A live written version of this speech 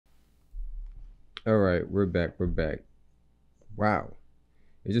All right, we're back. We're back. Wow.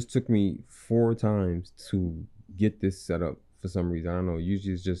 It just took me 4 times to get this set up for some reason. I don't know.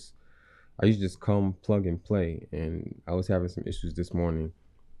 Usually it's just I usually just come plug and play, and I was having some issues this morning.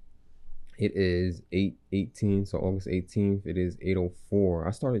 It is 8:18, so August 18th. It is 8:04.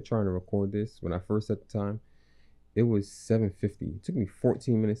 I started trying to record this when I first set the time. It was 7:50. It took me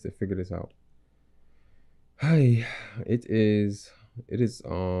 14 minutes to figure this out. Hi, it is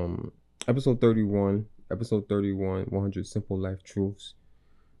episode 31. Episode 31, 100 Simple Life Truths.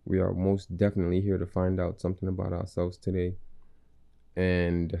 We are most definitely here to find out something about ourselves today.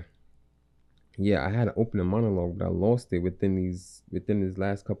 And yeah, I had to open a monologue, but I lost it within these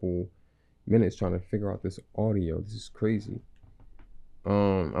last couple minutes trying to figure out this audio. This is crazy.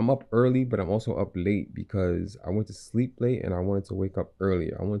 I'm up early, but I'm also up late because I went to sleep late and I wanted to wake up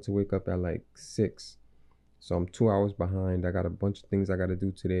earlier. I wanted to wake up at like 6. So I'm 2 hours behind. I got a bunch of things I got to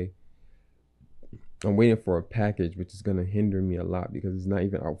do today. I'm waiting for a package, which is gonna hinder me a lot because it's not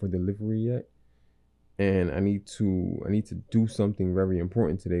even out for delivery yet. And I need to do something very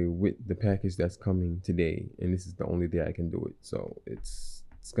important today with the package that's coming today. And this is the only day I can do it. So it's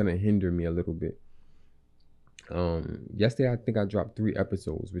gonna hinder me a little bit. Yesterday I think I dropped 3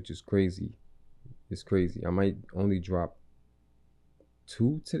 episodes, which is crazy. It's crazy. I might only drop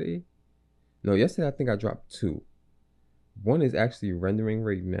 2 today. No, yesterday I think I dropped 2. One is actually rendering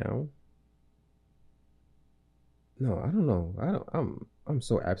right now. No, I don't know. I'm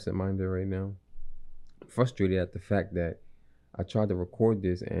so absent-minded right now. I'm frustrated at the fact that I tried to record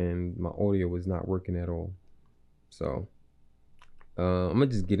this and my audio was not working at all. So I'm gonna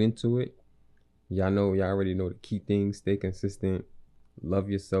just get into it. Y'all already know the key things. Stay consistent, love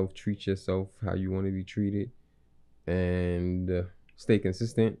yourself, treat yourself how you want to be treated, and stay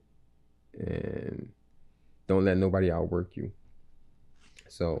consistent, and don't let nobody outwork you.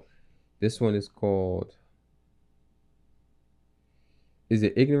 So this one is called, is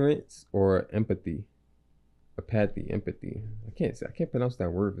it ignorance or empathy? Apathy, empathy. I can't pronounce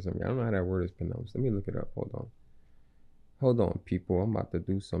that word for some reason. I don't know how that word is pronounced. Let me look it up. Hold on, people. I'm about to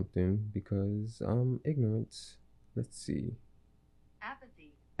do something because I'm ignorant. Let's see.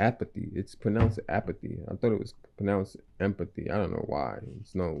 Apathy. Apathy. It's pronounced apathy. I thought it was pronounced empathy. I don't know why.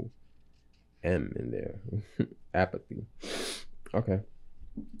 There's no M in there. Apathy. Okay.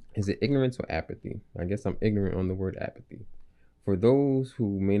 Is it ignorance or apathy? I guess I'm ignorant on the word apathy. For those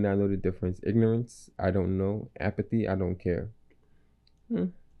who may not know the difference, ignorance, I don't know. Apathy, I don't care.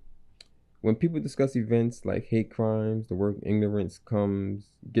 When people discuss events like hate crimes, the word ignorance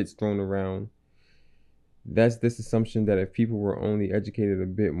gets thrown around. That's this assumption that if people were only educated a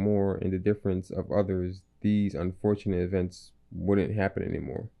bit more in the difference of others, these unfortunate events wouldn't happen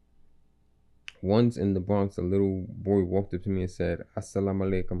anymore. Once in the Bronx, a little boy walked up to me and said, "Assalamu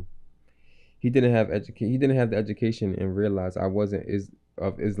alaikum." He didn't have the education and realized I wasn't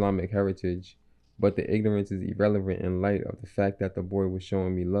of Islamic heritage, but the ignorance is irrelevant in light of the fact that the boy was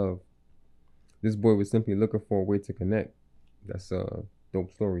showing me love. This boy was simply looking for a way to connect. That's a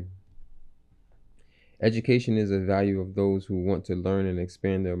dope story. Education is a value of those who want to learn and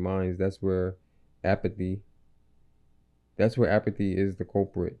expand their minds. Apathy, that's where apathy is the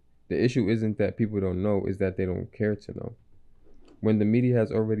culprit. The issue isn't that people don't know, is that they don't care to know. When the media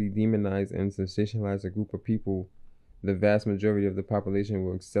has already demonized and sensationalized a group of people, the vast majority of the population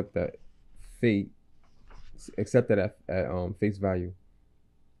will accept that at face value.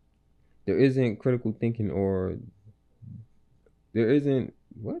 There isn't critical thinking or there isn't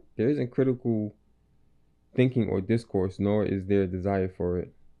critical thinking or discourse, nor is there a desire for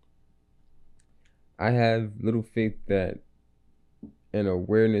it. I have little faith that an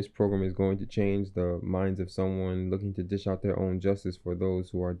awareness program is going to change the minds of someone looking to dish out their own justice for those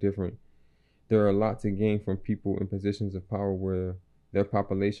who are different. There are a lot to gain from people in positions of power where their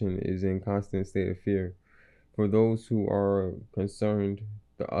population is in constant state of fear. For those who are concerned,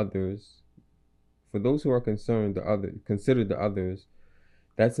 the others, for those who are concerned, consider the others.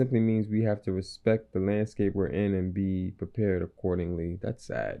 That simply means we have to respect the landscape we're in and be prepared accordingly. That's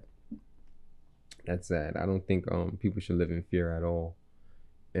sad. That's sad. I don't think people should live in fear at all.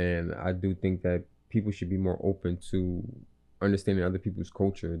 And I do think that people should be more open to understanding other people's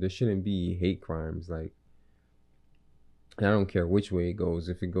culture. There shouldn't be hate crimes. Like, I don't care which way it goes.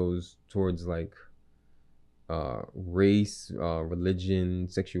 If it goes towards like race, religion,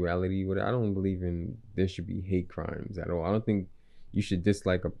 sexuality, what I don't believe in. There should be hate crimes at all. I don't think you should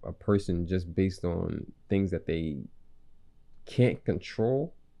dislike a person just based on things that they can't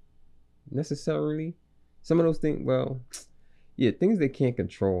control necessarily. Some of those things, well, yeah, things they can't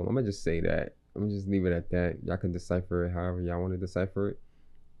control. I'm gonna just say that. I'm gonna just leave it at that. Y'all can decipher it however y'all want to decipher it.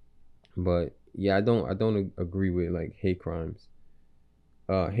 But Yeah, I don't agree with like hate crimes.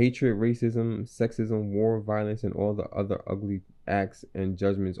 Hatred, racism, sexism, war, violence, and all the other ugly acts and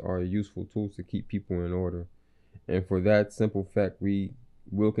judgments are useful tools to keep people in order. And for that simple fact, we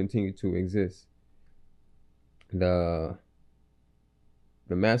will continue to exist. The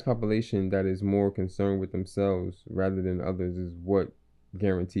the mass population that is more concerned with themselves rather than others is what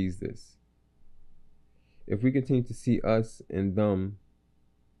guarantees this. If we continue to see us and them,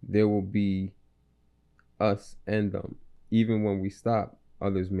 there will be us and them. Even when we stop,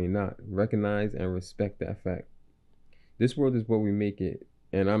 others may not. Recognize and respect that fact. This world is what we make it,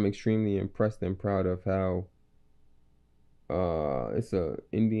 and I'm extremely impressed and proud of how it's a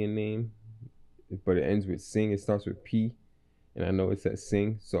Indian name, but it ends with Singh. It starts with P, and I know it says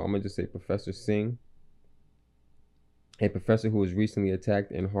Singh, so I'm gonna just say Professor Singh. A professor who was recently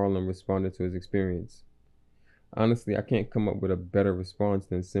attacked in Harlem responded to his experience. Honestly, I can't come up with a better response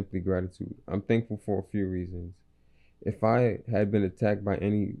than simply gratitude. I'm thankful for a few reasons. If I had been attacked by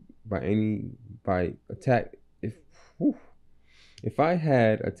attack if whew, if I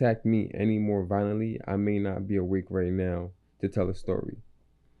had attacked me any more violently, I may not be awake right now to tell a story.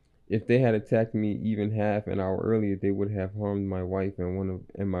 If they had attacked me even half an hour earlier, they would have harmed my wife and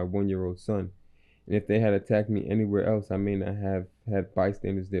my 1-year-old son. And if they had attacked me anywhere else, I may not have had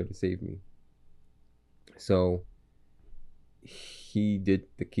bystanders there to save me. So he did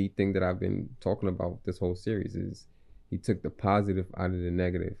the key thing that I've been talking about this whole series is he took the positive out of the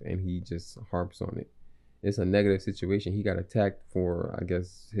negative and he just harps on it. It's a negative situation. He got attacked for, I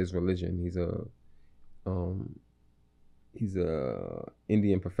guess, his religion. Um he's a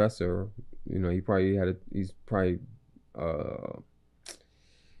Indian professor. You know, uh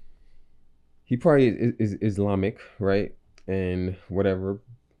he probably is Islamic, right? And whatever,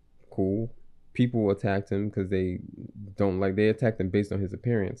 cool. People attacked him because they attacked him based on his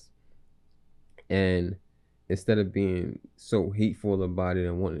appearance. And instead of being so hateful about it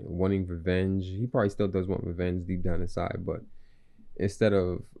and wanting revenge, he probably still does want revenge deep down inside, but instead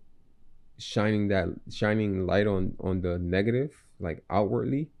of shining light on the negative, like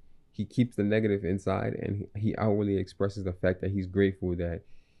outwardly, he keeps the negative inside, and he outwardly expresses the fact that he's grateful that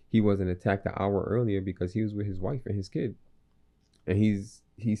he wasn't attacked an hour earlier because he was with his wife and his kid, and he's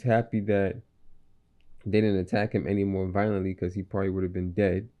happy that they didn't attack him any more violently because he probably would have been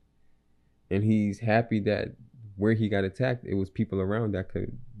dead, and he's happy that where he got attacked, it was people around that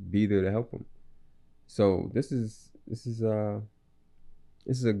could be there to help him. So this is a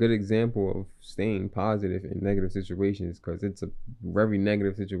good example of staying positive in negative situations, because it's a very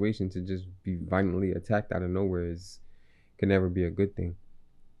negative situation to just be violently attacked out of nowhere can never be a good thing.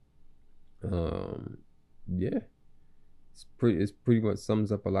 Yeah, it's pretty much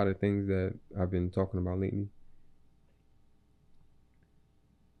sums up a lot of things that I've been talking about lately.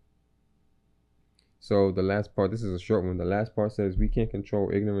 So the last part, this is a short one. The last part says we can't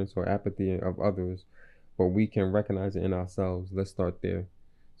control ignorance or apathy of others, but we can recognize it in ourselves. Let's start there.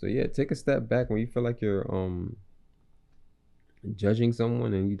 So yeah, take a step back when you feel like you're judging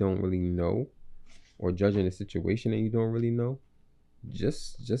someone and you don't really know, or judging a situation and you don't really know.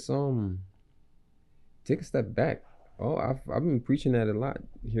 Just take a step back. Oh, I've been preaching that a lot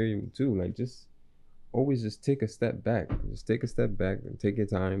here too. Like, just always just take a step back. Just take a step back and take your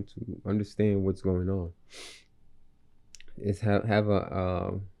time to understand what's going on. It's have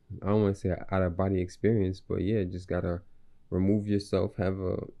a I don't want to say an out of body experience, but yeah, just gotta remove yourself, have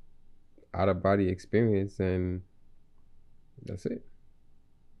a out of body experience, and that's it.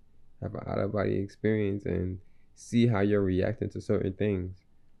 Have an out of body experience and see how you're reacting to certain things,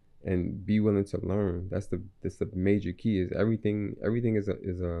 and be willing to learn. That's the major key. Is everything is a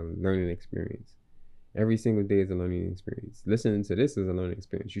learning experience. Every single day is a learning experience. Listening to this is a learning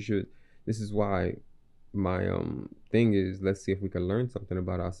experience. You should. This is why my thing is, let's see if we can learn something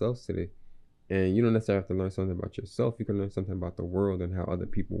about ourselves today. And you don't necessarily have to learn something about yourself. You can learn something about the world and how other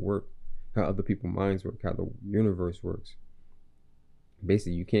people work, how other people's minds work, how the universe works.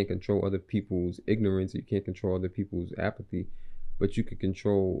 Basically, you can't control other people's ignorance. You can't control other people's apathy, but you can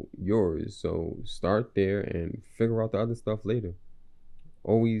control yours. So start there and figure out the other stuff later.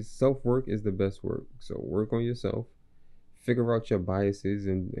 Always, self-work is the best work. So work on yourself, figure out your biases,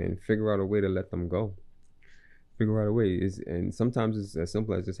 and figure out a way to let them go. Figure out a way. And sometimes it's as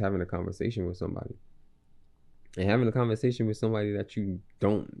simple as just having a conversation with somebody. And having a conversation with somebody that you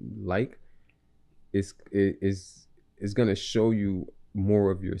don't like is gonna show you more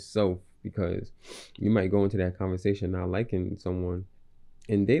of yourself, because you might go into that conversation not liking someone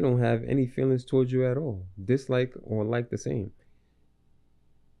and they don't have any feelings towards you at all, dislike or like the same,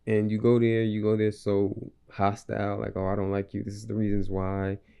 and you go there so hostile, like, oh, I don't like you, this is the reasons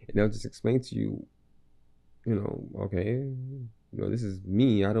why, and they'll just explain to you, you know, okay, you know, this is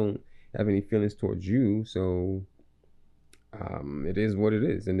me. I don't have any feelings towards you, so it is what it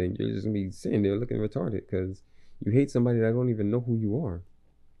is. And then you're just gonna be sitting there looking retarded because you hate somebody that don't even know who you are,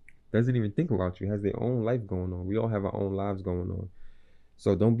 doesn't even think about you, has their own life going on. We all have our own lives going on.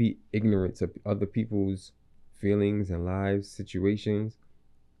 So don't be ignorant to other people's feelings and lives, situations,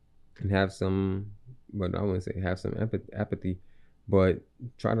 and have some, but I wouldn't say have some apathy, but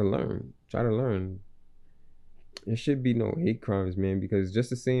try to learn. Try to learn. There should be no hate crimes, man, because just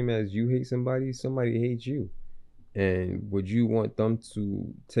the same as you hate somebody, somebody hates you. And would you want them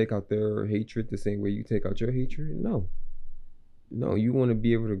to take out their hatred the same way you take out your hatred? No. No, you want to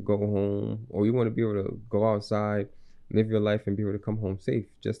be able to go home, or you want to be able to go outside, live your life, and be able to come home safe,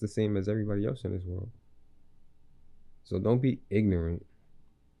 just the same as everybody else in this world. So don't be ignorant.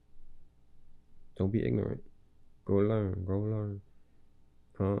 Don't be ignorant. Go learn. Go learn.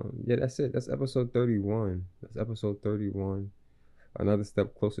 Yeah, that's it. That's episode 31. That's episode 31. Another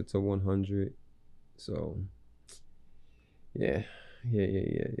step closer to 100. So yeah.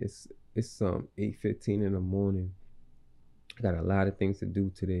 It's 8:15 in the morning. I got a lot of things to do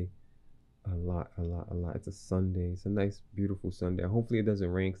today. A lot. It's a Sunday. It's a nice, beautiful Sunday. Hopefully it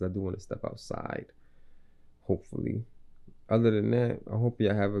doesn't rain because I do want to step outside. Hopefully. Other than that, I hope you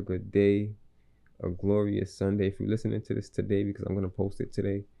have a good day, a glorious Sunday. If you're listening to this today, because I'm going to post it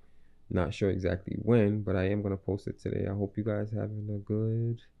today. Not sure exactly when, but I am going to post it today. I hope you guys having a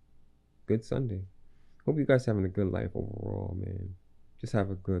good Sunday. Hope you guys having a good life overall, man. Just have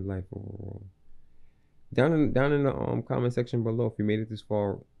a good life overall. Down in the comment section below, if you made it this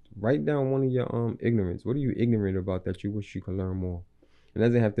far, write down one of your ignorance. What are you ignorant about that you wish you could learn more? It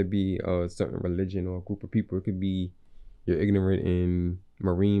doesn't have to be a certain religion or a group of people. It could be you're ignorant in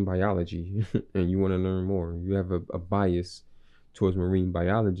marine biology and you want to learn more. You have a bias towards marine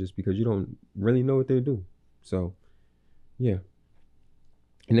biologists because you don't really know what they do. So yeah,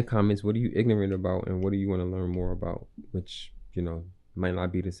 in the comments, what are you ignorant about and what do you want to learn more about? Which, you know, might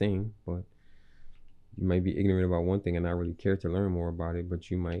not be the same, but you might be ignorant about one thing and not really care to learn more about it,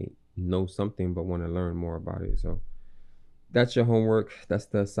 but you might know something but want to learn more about it. So that's your homework. That's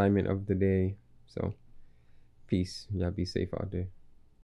the assignment of the day. So peace. Y'all be safe out there.